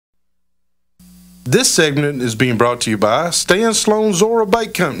This segment is being brought to you by Stan Sloan Zora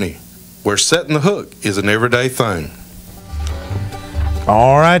Bait Company, where setting the hook is an everyday thing.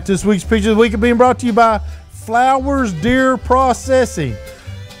 All right, this week's Picture of the Week is being brought to you by Flowers Deer Processing.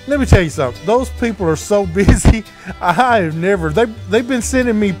 Let me tell you something. Those people are so busy. I have never. They've been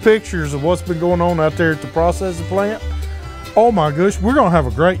sending me pictures of what's been going on out there at the processing plant. Oh my gosh, we're gonna have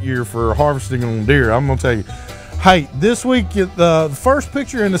a great year for harvesting on deer. I'm gonna tell you. Hey, this week the first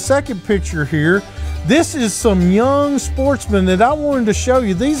picture and the second picture here. This is some young sportsmen that I wanted to show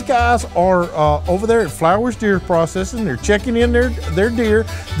you. These guys are over there at Flowers Deer Processing. They're checking in their deer.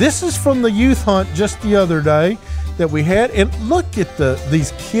 This is from the youth hunt just the other day that we had. And look at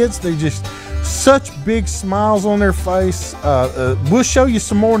these kids. They just such big smiles on their face. We'll show you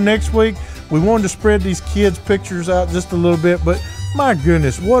some more next week. We wanted to spread these kids' pictures out just a little bit, but my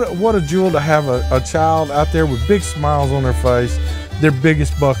goodness, what a jewel to have a child out there with big smiles on their face. Their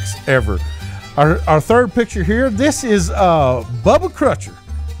biggest bucks ever. Our third picture here, this is Bubba Crutcher,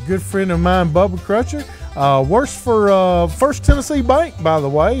 good friend of mine, Bubba Crutcher. Works for First Tennessee Bank, by the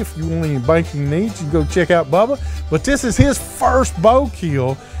way. If you want any banking needs, you go check out Bubba. But this is his first bow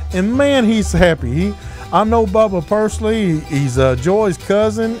kill, and man, he's happy. I know Bubba personally. He's Joy's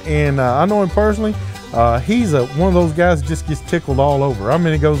cousin, and I know him personally. He's one of those guys that just gets tickled all over. I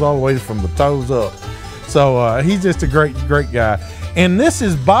mean, it goes all the way from the toes up. So he's just a great guy. And this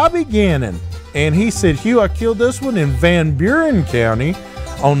is Bobby Gannon. And he said, Hugh, I killed this one in Van Buren County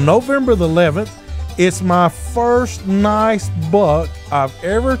on November the 11th. It's my first nice buck I've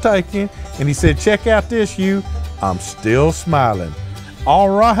ever taken. And he said, check out this, Hugh. I'm still smiling. All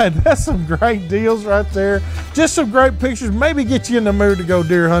right, that's some great deals right there. Just some great pictures. Maybe get you in the mood to go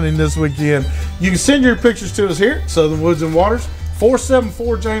deer hunting this weekend. You can send your pictures to us here at Southern Woods and Waters.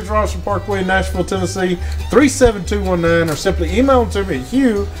 474 James Robinson Parkway, Nashville, Tennessee, 37219, or simply email them to me at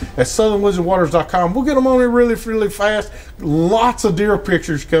hugh@southernwoodsandwaters.com. We'll get them on here really fast. Lots of deer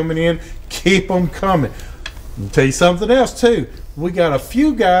pictures coming in. Keep them coming. I'll tell you something else, too. We got a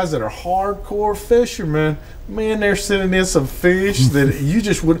few guys that are hardcore fishermen. Man, they're sending in some fish that you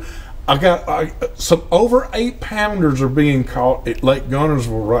just would. I got some over 8-pounders are being caught at Lake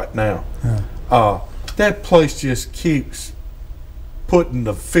Gunnersville right now. Yeah. That place just keeps putting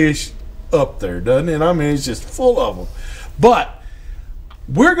the fish up there, doesn't it? I mean, it's just full of them. But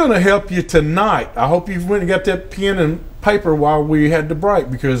we're going to help you tonight. I hope you went and got that pen and paper while we had the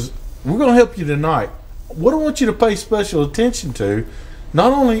break, because we're going to help you tonight. What I want you to pay special attention to,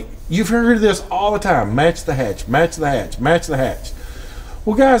 not only, you've heard this all the time, match the hatch, match the hatch, match the hatch.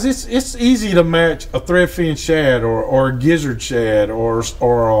 Well, guys, it's easy to match a threadfin shad or a gizzard shad or a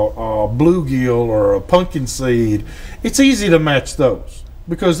bluegill or a pumpkin seed. It's easy to match those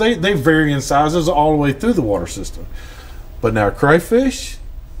because they vary in sizes all the way through the water system. But now crayfish,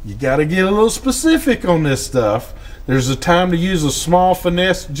 you got to get a little specific on this stuff. There's a time to use a small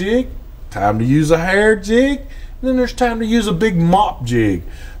finesse jig, time to use a hair jig, and then there's time to use a big mop jig.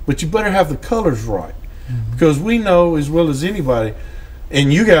 But you better have the colors right, because we know as well as anybody,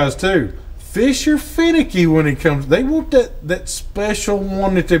 and you guys too, fish are finicky when it comes. They want that special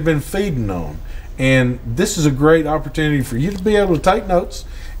one that they've been feeding on. And this is a great opportunity for you to be able to take notes.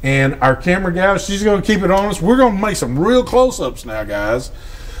 And our camera gal, she's going to keep it on us. We're going to make some real close-ups now, guys.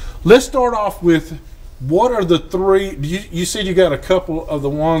 Let's start off with, what are the three? You said you got a couple of the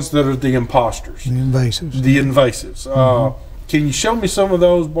ones that are the imposters. The invasives. The invasives. Can you show me some of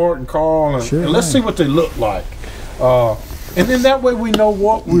those, Bart and Carl? And, sure, and let's see what they look like. And then that way we know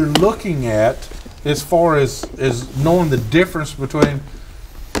what we're looking at as far as knowing the difference between.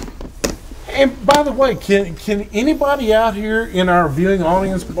 And by the way, can anybody out here in our viewing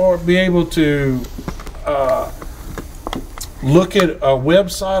audience be able to look at a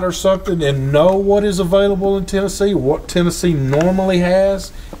website or something and know what is available in Tennessee, what Tennessee normally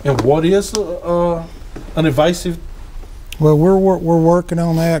has, and what is an invasive? Well, we're working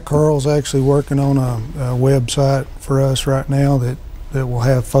on that. Carl's actually working on a website for us right now that will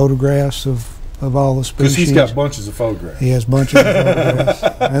have photographs of all the species. Because he's got bunches of photographs. He has bunches of photographs,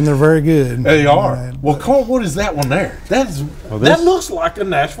 and they're very good. They are. Well, Carl, what is that one there? That looks like a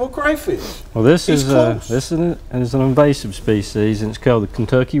Nashville crayfish. Well, this is an invasive species, and it's called the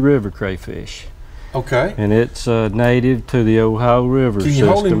Kentucky River crayfish. Okay. And it's native to the Ohio River system. Can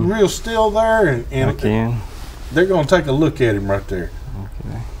you hold him real still there? And I can. They're going to take a look at him right there.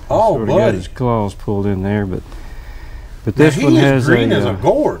 Okay. Oh, sort buddy. of got his claws pulled in there, but this one has green as a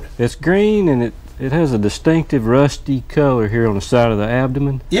gourd. It's green, and it has a distinctive rusty color here on the side of the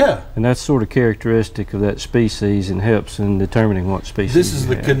abdomen. Yeah. And that's sort of characteristic of that species and helps in determining what species. This is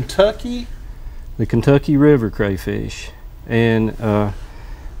the Kentucky? The Kentucky River crayfish. And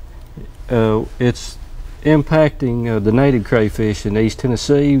it's impacting the native crayfish in East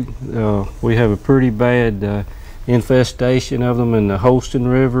Tennessee. We have a pretty bad infestation of them in the Holston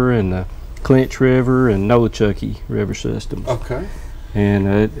River and the Clinch River and Nolichucky River systems. Okay. And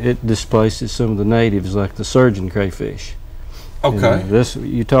it displaces some of the natives, like the surgeon crayfish. Okay. And this,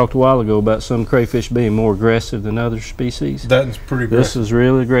 you talked a while ago about some crayfish being more aggressive than other species. That's pretty aggressive. This is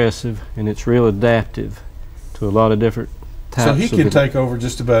really aggressive, and it's real adaptive to a lot of different types. So he can take over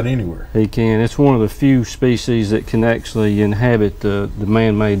just about anywhere. He can. It's one of the few species that can actually inhabit the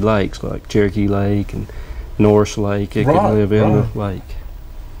man-made lakes, like Cherokee Lake and Norris Lake. It can live in the lake.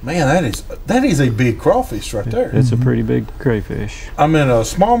 Man, that is a big crawfish right there. It's a pretty big crayfish. I mean, a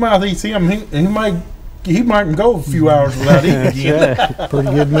smallmouth eats him. He might go a few hours without eating again. Pretty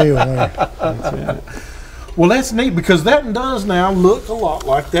good meal there. That's it. Well, that's neat because that does now look a lot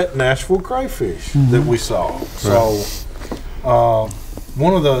like that Nashville crayfish that we saw. So,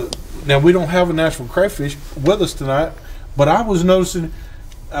 one of the now we don't have a Nashville crayfish with us tonight, but I was noticing.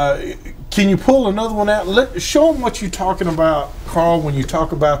 Can you pull another one out? Show them what you're talking about, Carl. When you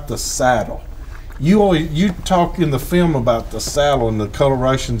talk about the saddle, you talk in the film about the saddle and the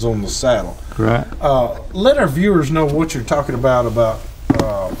colorations on the saddle. Right. Let our viewers know what you're talking about.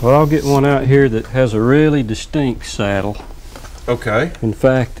 Well, I'll get one out here that has a really distinct saddle. Okay. In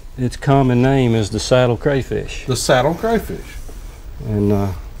fact, its common name is the saddle crayfish. The saddle crayfish.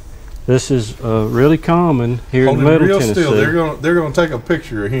 And this is really common here Hold in Middle real Tennessee. Still. They're gonna take a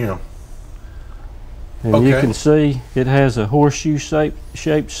picture of him. And you can see it has a horseshoe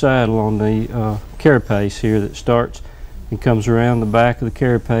shaped saddle on the carapace here that starts and comes around the back of the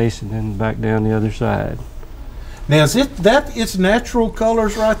carapace and then back down the other side. Now, is its natural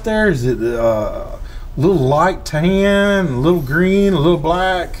colors right there? Is it a little light tan, a little green, a little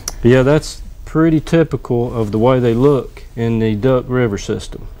black? Yeah, that's pretty typical of the way they look in the Duck River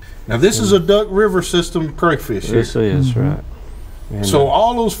system. Now, this is a Duck River system crayfish here. This is, right. And so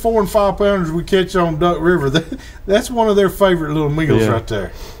all those 4 and 5 pounders we catch on Duck River, that's one of their favorite little meals right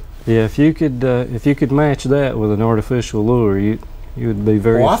there. Yeah, if you could match that with an artificial lure, you would be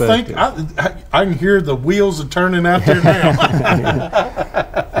very effective. I think I can hear the wheels are turning out there now.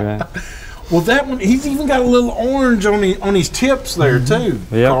 Right. Well, that one, he's even got a little orange on his tips there too,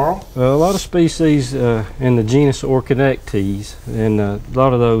 Carl. Well, a lot of species in the genus Orchidectes, and a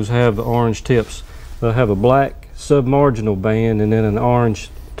lot of those have the orange tips. They'll have a black submarginal band and then an orange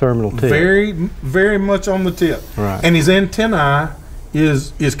terminal tip. Very, very much on the tip. Right. And his antennae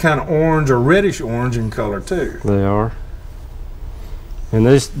is kind of orange or reddish orange in color too. They are. And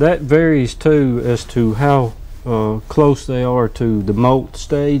that varies too as to how close they are to the molt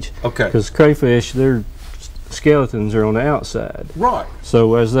stage. Okay. Because crayfish, their skeletons are on the outside. Right.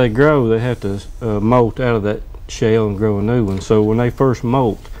 So as they grow, they have to molt out of that shell and grow a new one. So when they first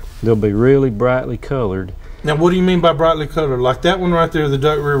molt, they'll be really brightly colored. Now, what do you mean by brightly colored? Like that one right there, the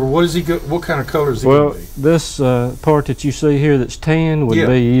Duck River. What kind of color is he Well, gonna be? this part that you see here that's tan would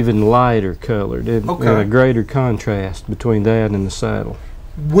be even lighter colored. And a greater contrast between that and the saddle.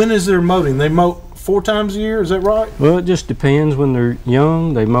 When is their molting? They molt 4 times a year, is that right? Well, it just depends. When they're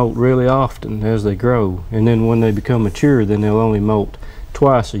young, they molt really often as they grow. And then when they become mature, then they'll only molt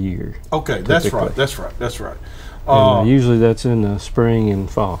twice a year. Okay, that's right. Usually that's in the spring and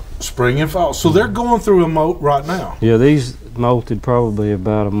fall. Spring and fall. So they're going through a molt right now. Yeah, these molted probably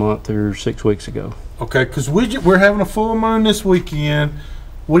about a month or 6 weeks ago. Okay, because we're having a full moon this weekend.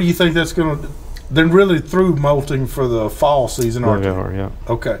 What do you think that's going to... They're really through molting for the fall season, aren't they? They are, yeah.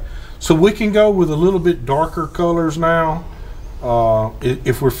 Okay. So we can go with a little bit darker colors now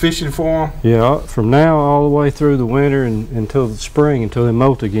if we're fishing for them? Yeah, from now all the way through the winter and until the spring, until they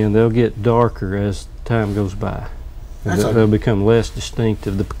molt again, they'll get darker as time goes by. They'll become less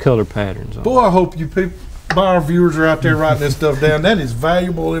distinctive, the color patterns. Boy, I hope you people, our viewers are out there writing this stuff down. That is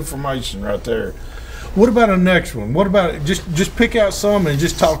valuable information right there. What about the next one? What about just pick out some and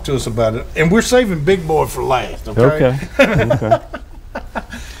just talk to us about it? And we're saving Big Boy for last, okay? Okay.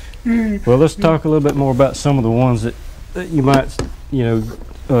 Well, let's talk a little bit more about some of the ones that you might,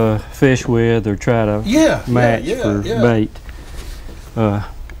 fish with or try to match for bait.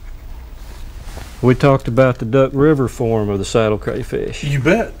 We talked about the Duck River form of the saddle crayfish. You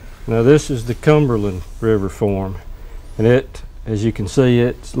bet. Now this is the Cumberland River form, and it, as you can see,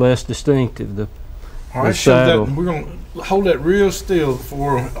 it's less distinctive. All right, show that. We're gonna hold that real still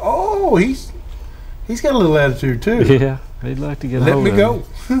for him. Oh, he's got a little attitude too. Yeah, he'd like to get a hold of me go.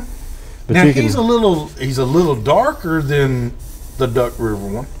 Now he's a little darker than the Duck River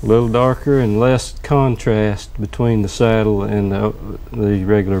one. A little darker and less contrast between the saddle and the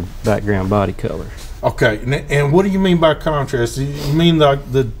regular background body color. Okay, and what do you mean by contrast? You mean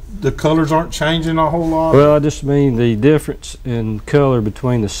like the the colors aren't changing a whole lot? Well, I just mean the difference in color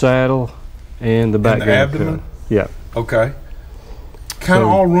between the saddle and the background abdomen? color. Yeah. Okay. Kind of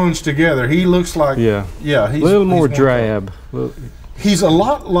all runs together. He looks like, Yeah. yeah, he's A little more he's drab. He's a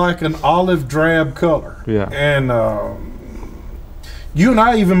lot like an olive drab color. Yeah. And you and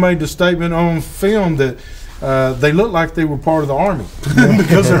I even made the statement on film that they look like they were part of the Army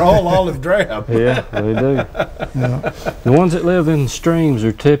because they're all olive drab. Yeah, they do. Yeah. The ones that live in streams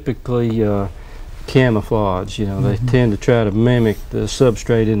are typically camouflage. You know, they tend to try to mimic the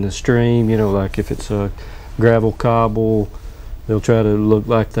substrate in the stream. You know, like if it's a gravel cobble, they'll try to look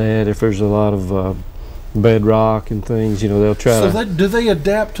like that. If there's a lot of bedrock and things, you know, they'll try to. So do they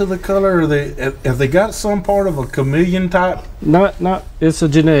adapt to the color? Or have they got some part of a chameleon type? Not. It's a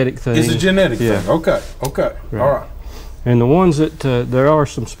genetic thing. It's a genetic Yeah. thing. Okay. Right. All right. And the ones that there are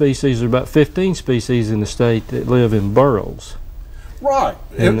some species, there are about 15 species in the state that live in burrows. Right.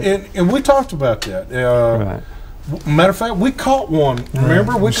 And- And we talked about that. Right. Matter of fact, we caught one.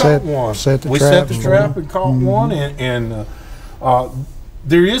 Remember, we caught one. Set the We trap set the and trap one. and caught one, and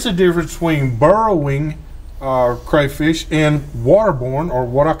there is a difference between burrowing crayfish and waterborne, or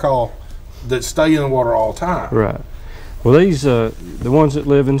what I call that stay in the water all the time. Right. Well, these the ones that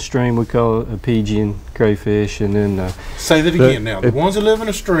live in the stream we call a Pigeon crayfish, and then Say that again now. The ones that live in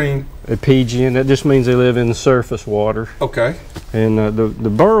a stream. a Pigeon, that just means they live in the surface water. Okay. And the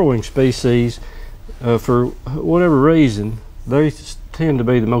burrowing species, for whatever reason, they tend to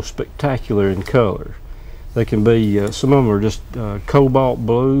be the most spectacular in color. They can be, some of them are just cobalt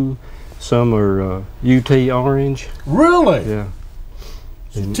blue, some are UT orange. Really? Yeah.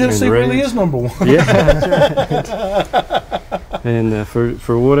 Tennessee really is number one. Yeah, that's right. And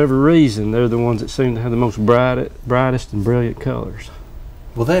for whatever reason, they're the ones that seem to have the most brightest and brilliant colors.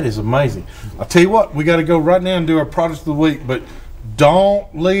 Well, that is amazing. I'll tell you what, we got to go right now and do our product of the week, but don't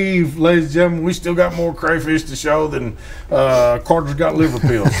leave, ladies and gentlemen. We still got more crayfish to show than Carter's got liver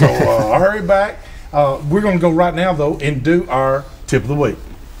pills. So hurry back. We're going to go right now, though, and do our tip of the week.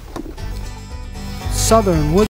 Southern Wood